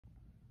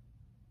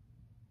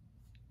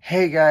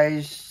Hey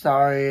guys,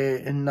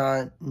 sorry,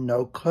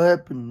 no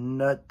clip,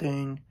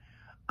 nothing.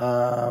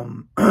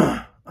 I'm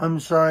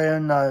sorry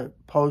I'm not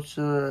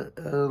posted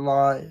a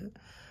lot,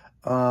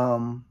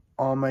 on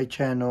my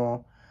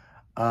channel.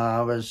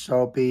 I was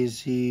so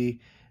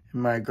busy.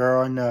 My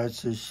girl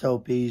knows is so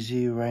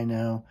busy right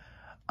now.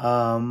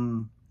 I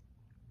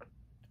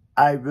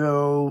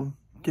will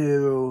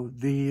do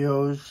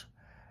videos.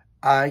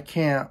 I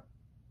can't,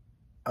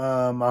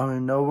 I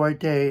don't know what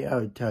day.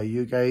 I'll tell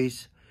you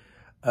guys,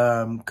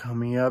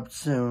 coming up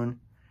soon.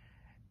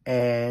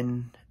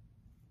 And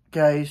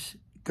guys,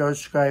 go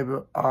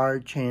subscribe our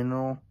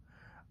channel,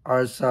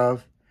 our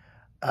stuff.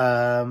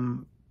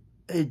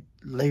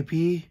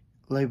 Libby,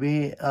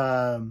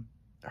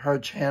 her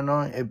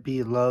channel it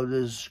below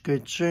the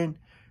description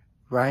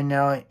right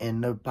now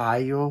in the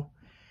bio,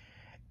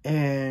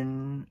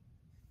 and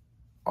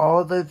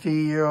all the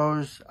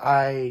videos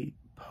I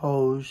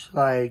post,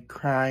 like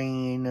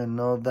crying and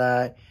all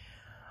that,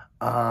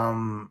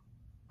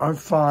 are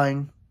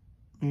fine.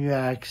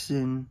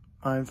 Reaction,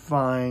 I'm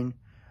fine.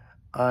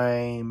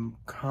 I'm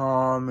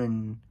calm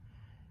and,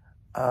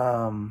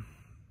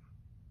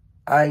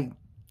 I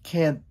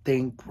can't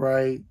think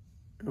right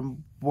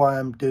what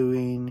I'm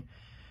doing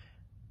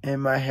in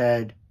my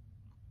head.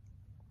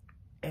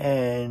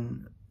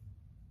 And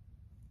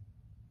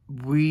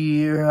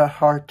we had a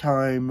hard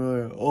time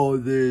with all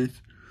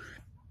this.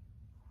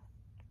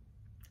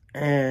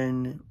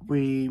 And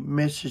we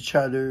miss each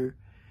other.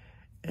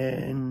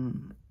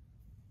 And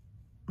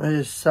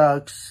it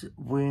sucks.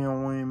 We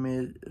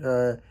only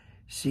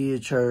see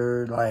each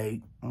other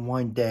like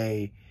one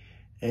day.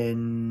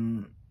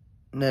 And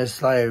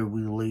that's like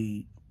we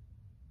leave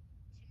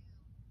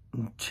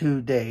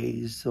 2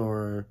 days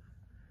or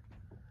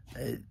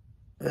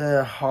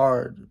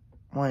hard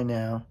right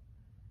now.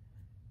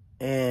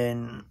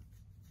 And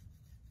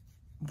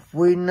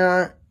we're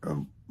not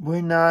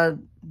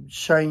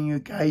shutting you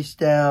guys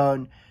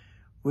down.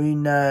 We're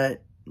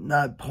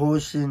not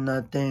posting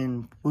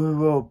nothing. We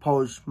will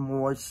post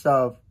more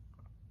stuff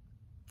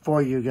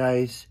for you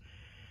guys.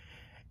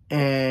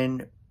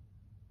 And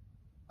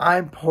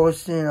I'm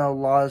posting a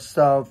lot of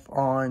stuff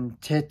on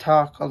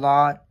TikTok a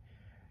lot.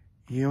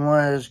 You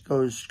want to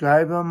go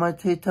subscribe on my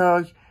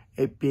TikTok?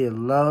 It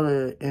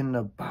below in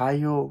the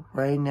bio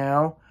right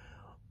now.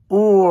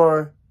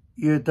 Or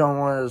you don't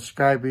want to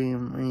subscribe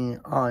me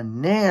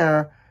on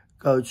there,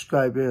 go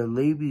subscribe to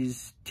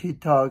Libby's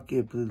TikTok.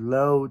 It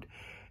below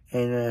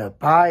in the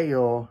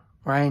bio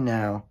right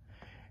now.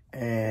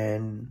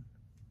 And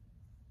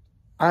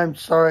I'm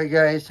sorry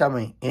guys, I'm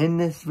going to end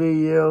this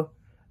video.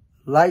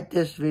 Like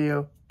this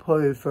video,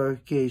 put a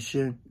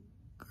notification,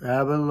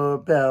 grab a little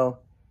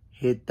bell,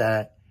 hit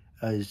that.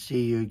 I'll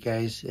see you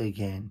guys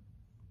again.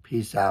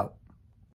 Peace out.